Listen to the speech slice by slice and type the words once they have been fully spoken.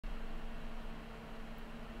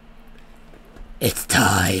It's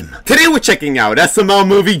time. Today we're checking out SML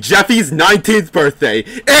movie Jeffy's 19th birthday.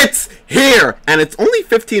 It's here! And it's only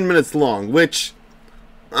 15 minutes long, which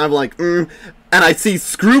I'm like, And I see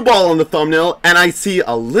Screwball on the thumbnail, and I see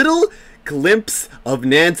a little glimpse of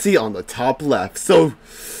Nancy on the top left. So,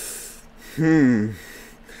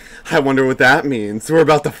 I wonder what that means. We're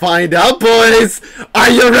about to find out, boys! Are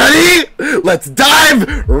you ready? Let's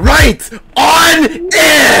dive right on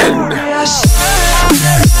in!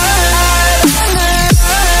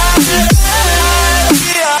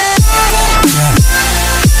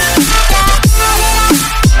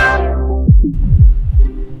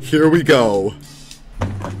 Here we go.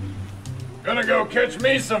 Gonna go catch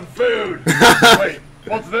me some food. Wait,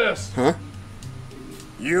 what's this? Huh?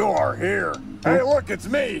 You are here. Hey, look, it's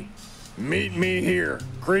me. Meet me here.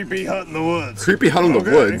 Creepy hut in the woods. Creepy hut in the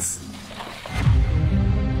woods.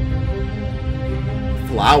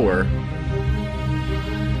 Flower.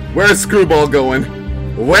 Where's Screwball going?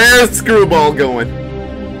 Where's Screwball going?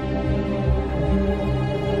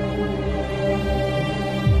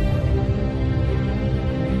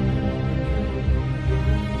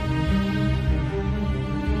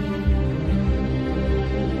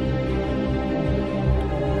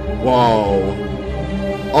 Whoa.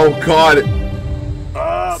 Oh god.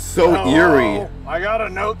 So hello? eerie. I got a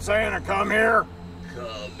note saying to come here.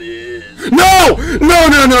 Come in. No! No,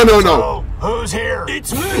 no, no, no, no! So, who's here?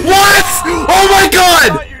 It's me! What? Oh my I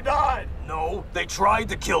god! thought you died. No, they tried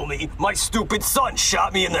to kill me. My stupid son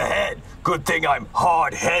shot me in the head. Good thing I'm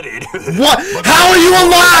hard-headed. What? How are you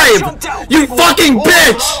alive? You fucking I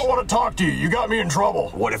bitch! don't want to talk to you. You got me in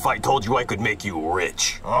trouble. What if I told you I could make you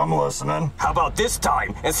rich? I'm listening. How about this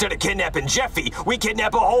time, instead of kidnapping Jeffy, we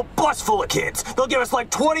kidnap a whole bus full of kids. They'll give us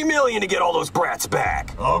like 20 million to get all those brats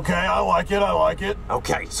back. Okay, I like it. I like it.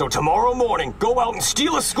 Okay, so tomorrow morning, go out and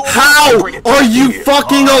steal a school bus How and bring it to are you here.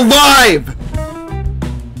 fucking alive?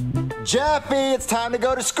 Jeffy, it's time to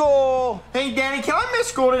go to school. Hey, Daddy, can I miss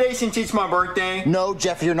school today since it's my birthday? No,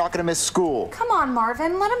 Jeffy, you're not going to miss school. Come on,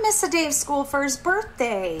 Marvin. Let him miss a day of school for his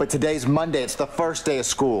birthday. But today's Monday. It's the first day of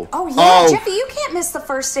school. Oh, yeah, Oh. Jeffy, you can't miss the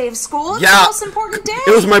first day of school. It's Yeah. the most important day.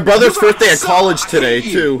 It was my brother's first day at college today,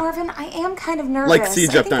 too. Marvin, I am kind of nervous. Like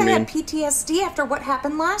CJ, I think I I mean. had PTSD after what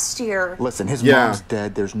happened last year. Listen, his Yeah. mom's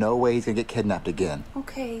dead. There's no way he's going to get kidnapped again.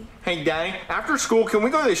 Okay. Hey, Daddy, after school, can we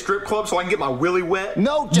go to the strip club so I can get my willy wet?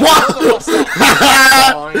 No, Jeffy. What?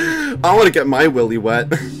 Fine. I want to get my willy wet.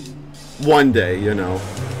 One day, you know.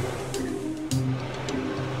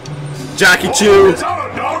 Jackie Chu. Is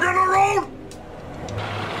that a dog in the road?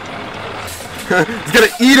 He's gonna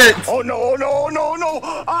eat it. Oh no, no, no, no!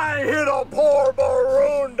 I hit a poor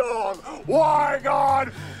maroon dog! Why, God?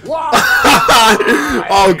 Why?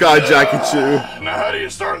 Oh god, Jackie Chu. Now, how do you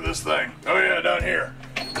start this thing? Oh, yeah, down here.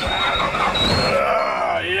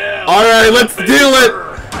 Yeah. Alright, let's deal it.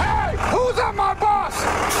 Hey, who's at my bus?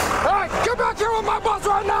 Hey, get back here with my bus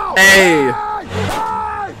right now! Hey.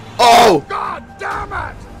 Hey! Oh. God damn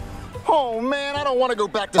it! Oh, man, I don't want to go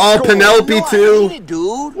back to Oh, school. Penelope too.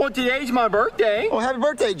 Dude. Well, today's my birthday. Oh, happy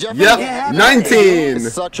birthday, Jeffy. Yep, 19. It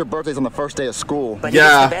sucks your birthday's on the first day of school. But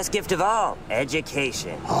Yeah. it's the best gift of all,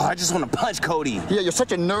 education. Oh, I just want to punch Cody. Yeah, you're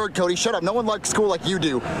such a nerd, Cody. Shut up. No one likes school like you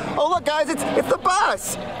do. Oh, look, guys, it's the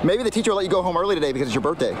bus. Maybe the teacher will let you go home early today because it's your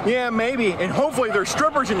birthday. Yeah, maybe. And hopefully there's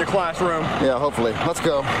strippers in your classroom. Yeah, hopefully. Let's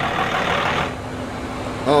go.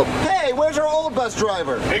 Oh. Hey, where's our old bus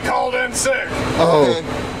driver? He called in sick. Oh.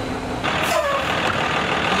 Okay.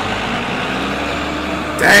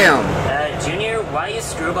 Damn. Junior, why is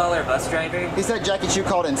Screwball our bus driver? He said Jackie Chu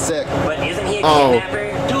called in sick. But isn't he a Oh.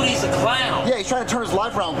 kidnapper? Dude, he's a clown. Yeah, he's trying to turn his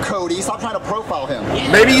life around, Cody. Stop trying to profile him.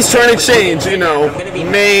 Maybe he's trying to change, you know. We're not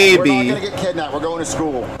Maybe. gonna get kidnapped. We're going to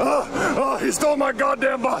school. He stole my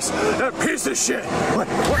goddamn bus. That piece of shit.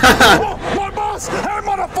 Oh, my bus. Hey,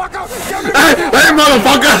 motherfucker. Give me Hey,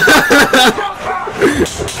 motherfucker.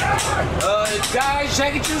 Guys,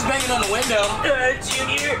 Jackie Chu's banging on the window.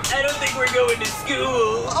 Junior, I don't think we're going to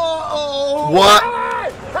school. What?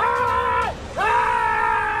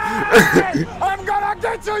 Hey, I'm gonna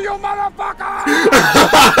get you, you motherfucker.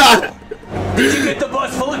 Did you get the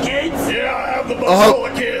bus full of kids? Yeah, I have the bus full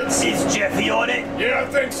of kids. Is Jeffy on it? Yeah, I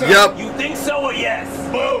think so. Yep. You think so or yes?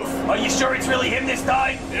 Both. Are you sure it's really him this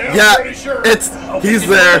time? Yeah, Yeah, I'm pretty sure. it's Okay, he's just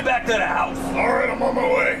go there. back to the house. All right, I'm on my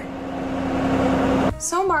way.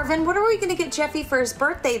 So, Marvin, what are we going to get Jeffy for his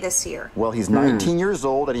birthday this year? Well, he's 19 years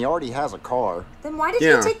old and he already has a car. Then why did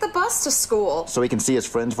Yeah. you take the bus to school? So he can see his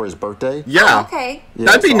friends for his birthday? Yeah. Okay. Yeah,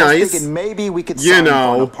 That'd be so I was nice. thinking maybe we could You sign for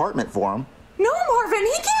know. an apartment for him. No, Marvin,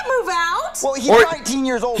 he can't move out. Well, he's Or 19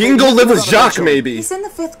 years old. He can Maybe go live with live on Jacques, a- maybe. He's in the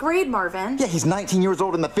 5th grade, Marvin. Yeah, he's 19 years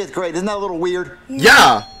old in the 5th grade. Isn't that a little weird?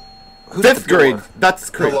 Yeah. 5th grade. That's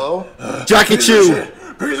crazy. Hello? Jackie Chu.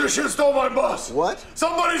 Piece of shit stole my bus. What?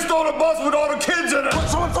 Somebody stole a bus with all the kids in it.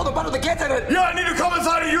 Someone stole the bus with the kids in it. Yeah, I need to come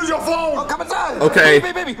inside and use your phone. Oh, come inside. Okay.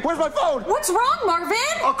 Baby, where's my phone? What's wrong, Marvin?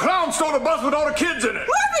 A clown stole a bus with all the kids in it.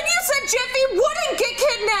 Marvin, you said Jeffy wouldn't get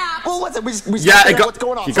kidnapped. Well, listen, we Yeah, figure out what's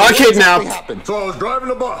going on. he got what exactly kidnapped. happened? So I was driving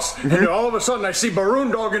the bus, and all of a sudden I see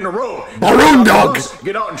Baroon Dog in the road. Baroon Dog.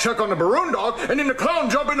 Get out and check on the Baroon Dog, and then the clown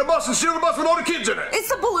jump in the bus and steal the bus with all the kids in it. Is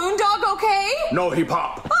the balloon dog okay? No, he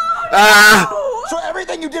popped. So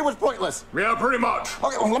everything you did was pointless. Yeah, pretty much.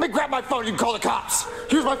 Okay, well, let me grab my phone. You can call the cops.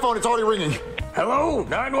 Here's my phone. It's already ringing. Hello,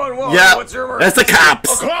 911. Yeah, What's your that's the A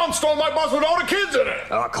cops. clown stole my bus with all the kids in it.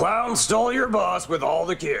 A clown stole your bus with all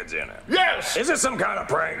the kids in it. Yes. Is this some kind of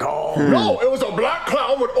prank call? No, it was a black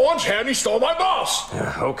clown with orange hair and he stole my bus.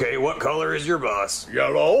 Okay, what color is your bus?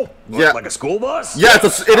 Yellow. Yeah. Like a school bus? Yeah, it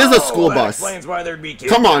is a school that bus. explains why there'd be kids.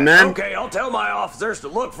 Come on, man. Okay, I'll tell my officers to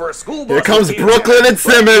look for a school bus. Here comes with kids Brooklyn in it. and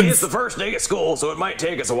Simmons. It's the first day at school, so it might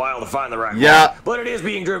take us a while to find the right Yeah. one. But it is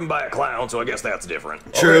being driven by a clown, so I guess that's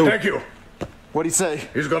different. True. Okay, thank you. What'd he say?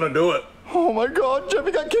 He's gonna do it. Oh my God,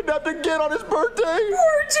 Jeffy got kidnapped again on his birthday.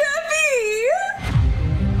 Poor Jeffy.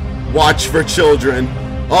 Watch for children.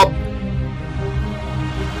 Up.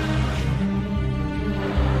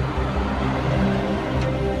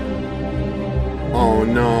 Oh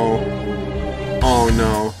no. Oh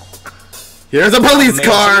no. Here's a police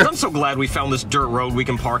car! I'm so glad we found this dirt road we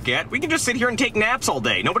can park at. We can just sit here and take naps all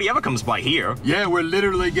day. Nobody ever comes by here. Yeah, we're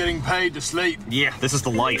literally getting paid to sleep. Yeah, this is the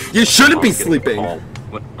life. You shouldn't be I'm getting a sleeping. call.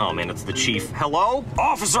 What? Oh man, it's the chief. Hello?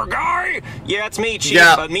 Officer Guy? Yeah, it's me, Chief.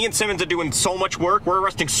 Yeah. Me and Simmons are doing so much work. We're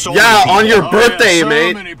arresting so Yeah, many people. on your birthday, so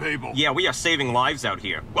mate. many people. Yeah, we are saving lives out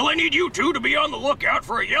here. Well, I need you two to be on the lookout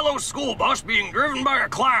for a yellow school bus being driven by a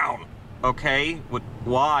clown. Okay,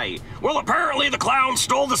 why? Well, apparently the clown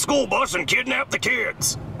stole the school bus and kidnapped the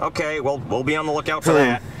kids. Okay, well, we'll be on the lookout for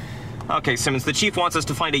that. Okay, Simmons, the chief wants us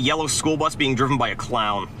to find a yellow school bus being driven by a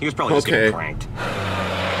clown. He was probably just getting pranked.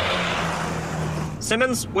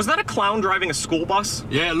 Simmons, was that a clown driving a school bus?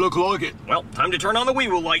 Yeah, look like it. Well, time to turn on the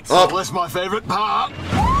wee-woo lights. Oh. That's my favorite part.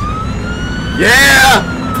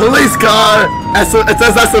 Yeah! Police car! It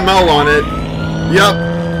says SML on it. Yep.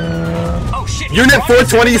 Oh shit! Unit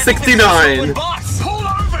 42069. Pull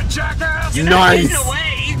over, jackass! Nice.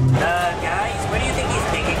 Guys, where do you think he's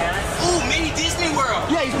taking us? Ooh, mini Disney World.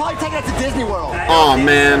 Yeah, he's probably taking us to Disney World. Oh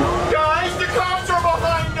man. Guys, the cops are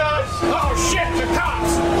behind us! Oh shit, the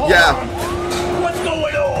cops! Hold Yeah. on. What's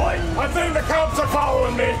going on? I think the cops are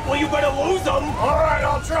following me. Well, you better lose them. Alright,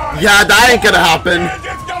 I'll try. Yeah, that ain't gonna happen.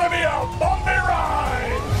 It's gonna be a bumpy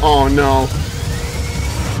ride! Oh no.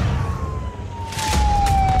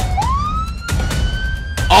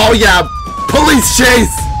 Oh yeah, police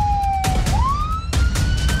chase!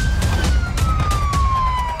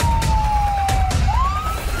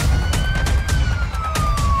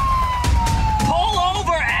 Pull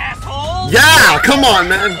over, asshole! Yeah, come on,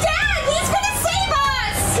 man. Dad, he's gonna save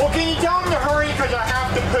us. Well, can you tell him to hurry because I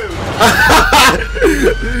have to poop?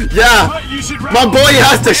 Yeah, You should ram my him. boy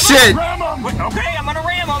has to shit. Ram him. Okay, I'm gonna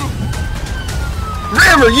ram him.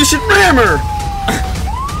 Ram her, you should ram her.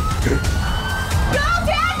 Go,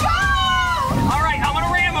 Dad, go! All right, I'm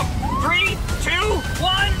gonna ram him. 3, 2,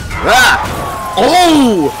 1. Ah.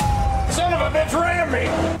 Oh! Son of a bitch ran me.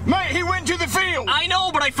 Mate, he went to the field. I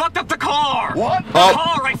know, but I fucked up the car. What? The Oh.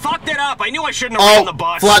 car, I fucked it up. I knew I shouldn't have ran the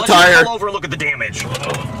bus. flat Let's just tire. pull over and look at the damage.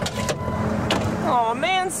 Oh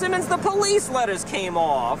man, Simmons, the police letters came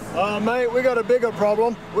off. Mate, we got a bigger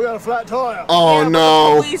problem. We got a flat tire. Oh Yeah, but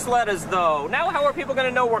no. the police letters, though. Now how are people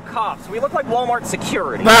gonna know we're cops? We look like Walmart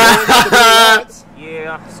security. At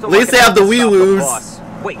Yeah. Still least they have the wee-woos.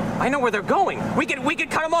 Wait, I know where they're going. We could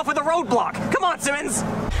cut them off with a roadblock. Come on, Simmons.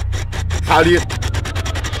 How do you...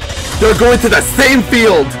 They're going to the same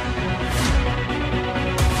field.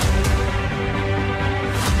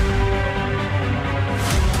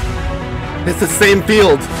 It's the same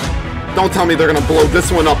field. Don't tell me they're gonna blow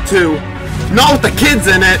this one up too. Not with the kids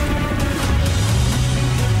in it.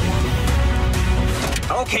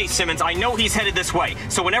 Okay, Simmons, I know he's headed this way.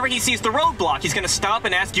 So whenever he sees the roadblock, he's gonna stop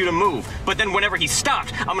and ask you to move. But then whenever he's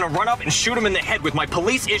stopped, I'm gonna run up and shoot him in the head with my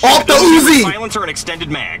police-issued Off the Uzi! silencer and extended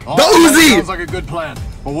mag. The Uzi! Sounds like a good plan.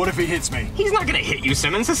 But what if he hits me? He's not gonna hit you,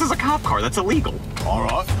 Simmons. This is a cop car. That's illegal. All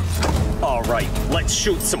right. All right, let's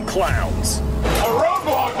shoot some clowns. A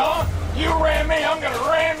roadblock, huh? You ram me, I'm gonna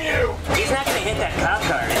ram you. He's not gonna hit that cop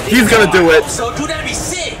car. He's gonna do it. So, dude, that'd be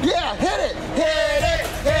sick. Yeah, hit it. Hit it.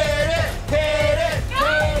 Hit it. Hit it.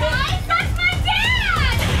 Guys, that's my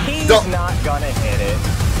dad! He's Don't- not gonna hit it.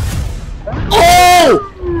 Oh!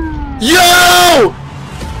 Yo!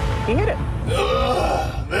 He hit it.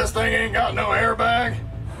 This thing ain't got no airbag.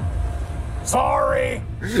 Sorry.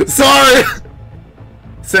 Sorry.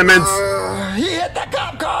 Simmons. He hit the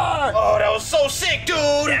cop car! Oh, that was so sick, dude.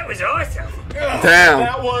 That was awesome. Damn.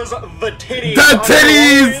 That was the titties. The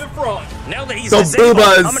titties! In the front. Now that he's The disabled,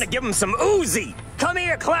 boobas. I'm gonna give him some Uzi. Come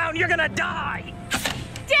here, clown. You're gonna die.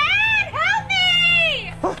 Dad, help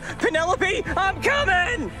me! Penelope, I'm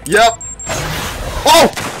coming. Yep. Oh!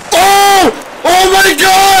 Oh! Oh my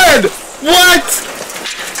god! What?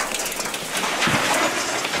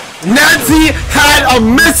 Nancy had a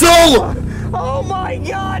missile! Oh my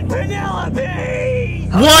God, Penelope!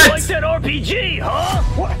 What? Like that RPG, huh?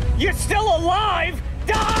 What? You're still alive?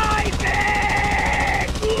 Die,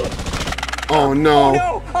 bitch! Oh no.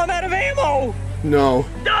 No, I'm out of ammo. No.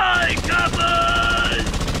 Die,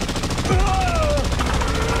 coppers!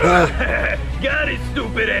 Got it,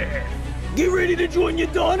 stupid ass. Get ready to join your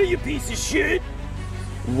daughter, you piece of shit.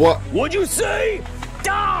 What? What'd you say?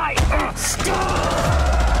 Die!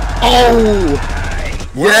 Oh! I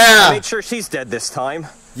Yeah! made sure she's dead this time.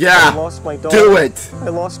 Yeah! I lost my daughter. Do it! I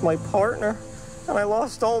lost my partner. And I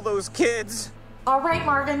lost all those kids. All right,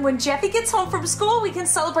 Marvin, when Jeffy gets home from school, we can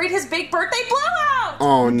celebrate his big birthday blowout!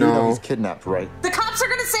 Oh You know no. he's kidnapped, right? The cops are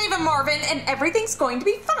gonna save him, Marvin, and everything's going to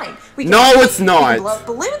be fine. We can No, it's We not. can blow up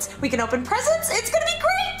balloons, we can open presents, it's gonna be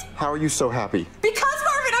great! How are you so happy? Because,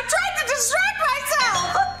 Marvin, I'm trying to distract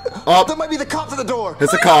myself! Oh, That might be the cops at the door.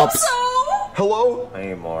 it's the I hope cops. so! Hello?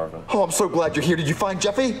 Hey, Marvin. Oh, I'm so glad you're here. Did you find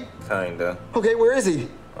Jeffy? Kinda. Okay, where is he?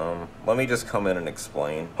 Let me just come in and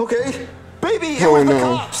explain. Okay. Baby, Oh, where's the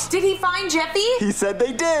no. cops? Did he find Jeffy? He said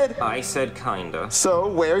they did. I said kinda. So,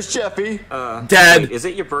 where's Jeffy? Dead. Is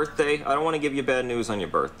it your birthday? I don't want to give you bad news on your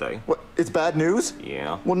birthday. What? It's bad news?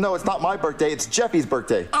 Yeah. Well, no, it's not my birthday. It's Jeffy's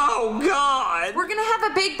birthday. Oh, God! We're gonna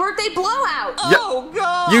have a big birthday blowout! Oh,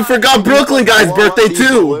 God! You forgot Brooklyn guy's Blow up birthday these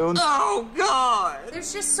too. balloons. Oh, God!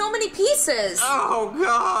 There's just so many pieces! Oh,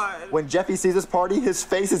 God! When Jeffy sees this party, his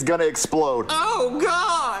face is gonna explode. Oh,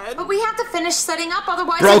 God! But we have to finish setting up,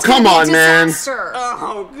 otherwise Bro, it's gonna come be a on, man. disaster.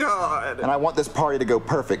 Oh, God! And I want this party to go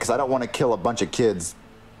perfect, because I don't want to kill a bunch of kids'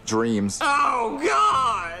 dreams. Oh,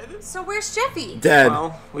 God! So where's Jeffy? Dead.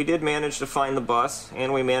 Well, we did manage to find the bus,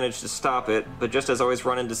 and we managed to stop it, but just as I was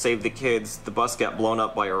running to save the kids, the bus got blown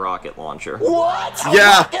up by a rocket launcher. What?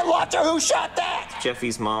 Yeah. A rocket launcher? Who shot that?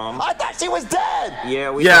 Jeffy's mom. I thought she was dead.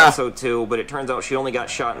 Yeah, we Yeah. thought so too, but it turns out she only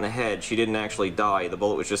got shot in the head. She didn't actually die. The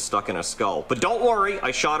bullet was just stuck in her skull. But don't worry,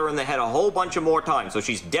 I shot her in the head a whole bunch of more times, so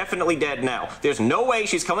she's definitely dead now. There's no way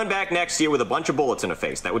she's coming back next year with a bunch of bullets in her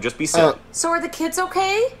face. That would just be silly. So are the kids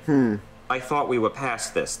okay? I thought we were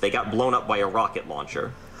past this. They got blown up by a rocket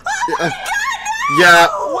launcher. Yeah.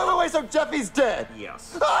 Wait, so Jeffy's dead?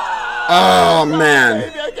 Yes. Oh man.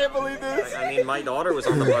 Baby, I can't believe this. I mean, my daughter was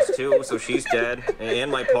on the bus too, so she's dead,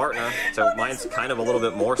 and my partner. So mine's kind of a little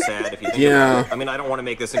bit more sad if you think Yeah. about it. I mean, I don't want to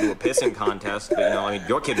make this into a pissing contest, but you know, I mean,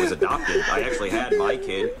 your kid was adopted. I actually had my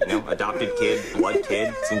kid, you know, adopted kid, blood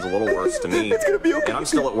kid. Seems a little worse to me. It's gonna be okay. And I'm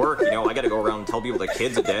still at work, you know. I got to go around and tell people their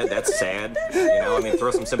kids are dead. That's sad. You know, I mean,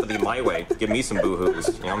 throw some sympathy my way. Give me some boo-hoos.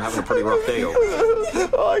 You know, I'm having a pretty rough day over it.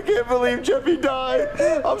 Oh, I can't believe Jeffy died.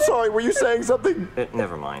 I'm sorry, were you saying something?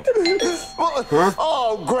 Never mind. Well,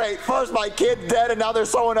 oh, great. First my kid's dead, and now they're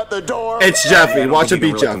sewing at the door. It's Jeffy. I don't Watch think it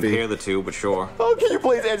you be can really Jeffy. compare the two, but sure. Oh, can you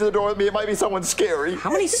please answer the door with me? It might be someone scary. How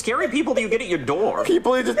many scary people do you get at your door? Can you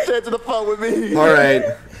please just answer the phone with me? All right.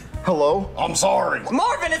 Hello? I'm sorry.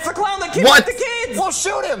 Marvin, it's the clown that What? kidnapped the kids! Well,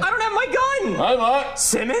 shoot him! I don't have my gun! Hey, mate.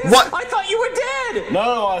 Simmons? What? I thought you were dead!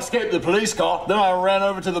 No, I escaped the police car. Then I ran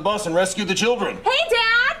over to the bus and rescued the children. Hey,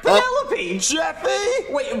 Dad! Penelope!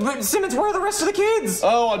 Jeffy! Wait, but Simmons, where are the rest of the kids?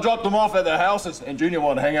 Oh, I dropped them off at their houses, and Junior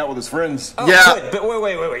wanted to hang out with his friends. Oh, Yeah. good, but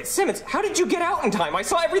wait. Simmons, how did you get out in time? I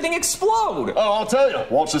saw everything explode! Oh, I'll tell you.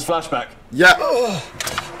 Watch this flashback. Yeah.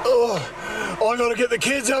 I gotta get the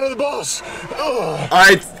kids out of the bus. All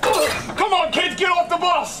right. Come on, kids, get off the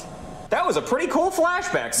bus. That was a pretty cool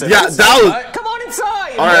flashback, Simmons. Yeah, that was. Come on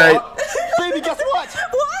inside! All right. Baby, guess what?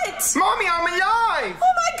 What? Mommy, I'm alive!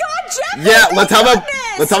 Oh my God, Jeffy! Yeah, thank let's have a-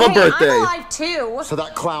 goodness. let's have a Hey, birthday. I'm alive too. So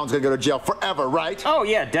that clown's gonna go to jail forever, right? Oh,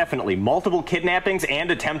 yeah, definitely. Multiple kidnappings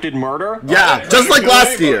and attempted murder. Yeah, just like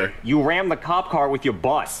last year. You rammed the cop car with your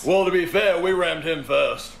bus. Well, to be fair, we rammed him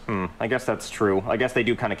first. I guess that's true. I guess they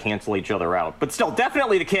do kind of cancel each other out. But still,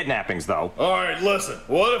 definitely the kidnappings, though. All right, listen.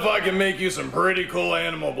 What if I can make you some pretty cool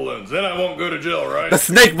animal balloons? Then I won't go to jail, right? The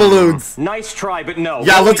snake balloons. Nice try, but no.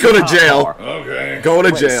 Yeah, Go let's with go your to jail. cop car. Okay. Go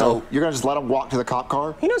to Wait, jail. So you're gonna just let him walk to the cop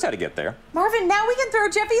car? He knows how to get there. Marvin, now we can throw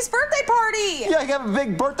Jeffy's birthday party. Yeah, you have a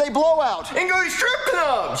big birthday blowout. And go to strip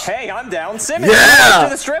clubs. Hey, I'm down. Simmons, Yeah. to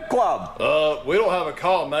the strip club. We don't have a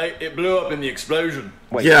car, mate. It blew up in the explosion.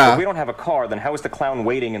 Wait, Yeah. if we don't have a car, then how is the clown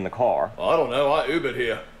waiting in the car? I don't know. I Ubered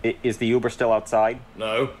here. Is the Uber still outside?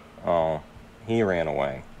 No. Oh, he ran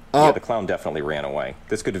away. Oh. Yeah, the clown definitely ran away.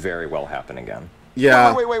 This could very well happen again.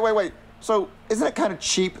 Yeah. Wait. So, isn't it kind of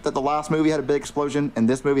cheap that the last movie had a big explosion and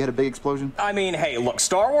this movie had a big explosion? I mean, hey, look,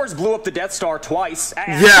 Star Wars blew up the Death Star twice.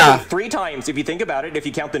 Yeah. 3 times, if you think about it, if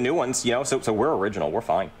you count the new ones, you know, so we're original, we're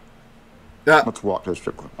fine. Yeah. Let's walk to the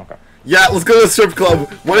strip club. Okay. Yeah, let's go to the strip club.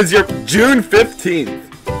 When is your June 15th?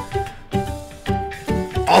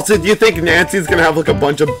 Also, do you think Nancy's gonna have like a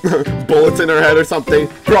bunch of bullets in her head or something?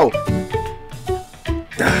 Bro.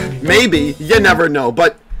 Maybe. You never know.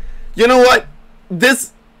 But, you know what?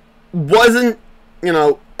 This wasn't, you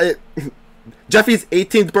know, Jeffy's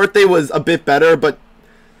 18th birthday was a bit better, but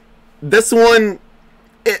this one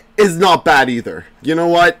is not bad either. You know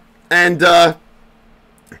what? And,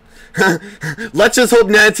 let's just hope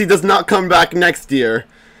Nancy does not come back next year.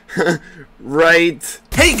 Right?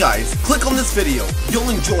 Hey guys, click on this video. You'll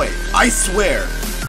enjoy it, I swear.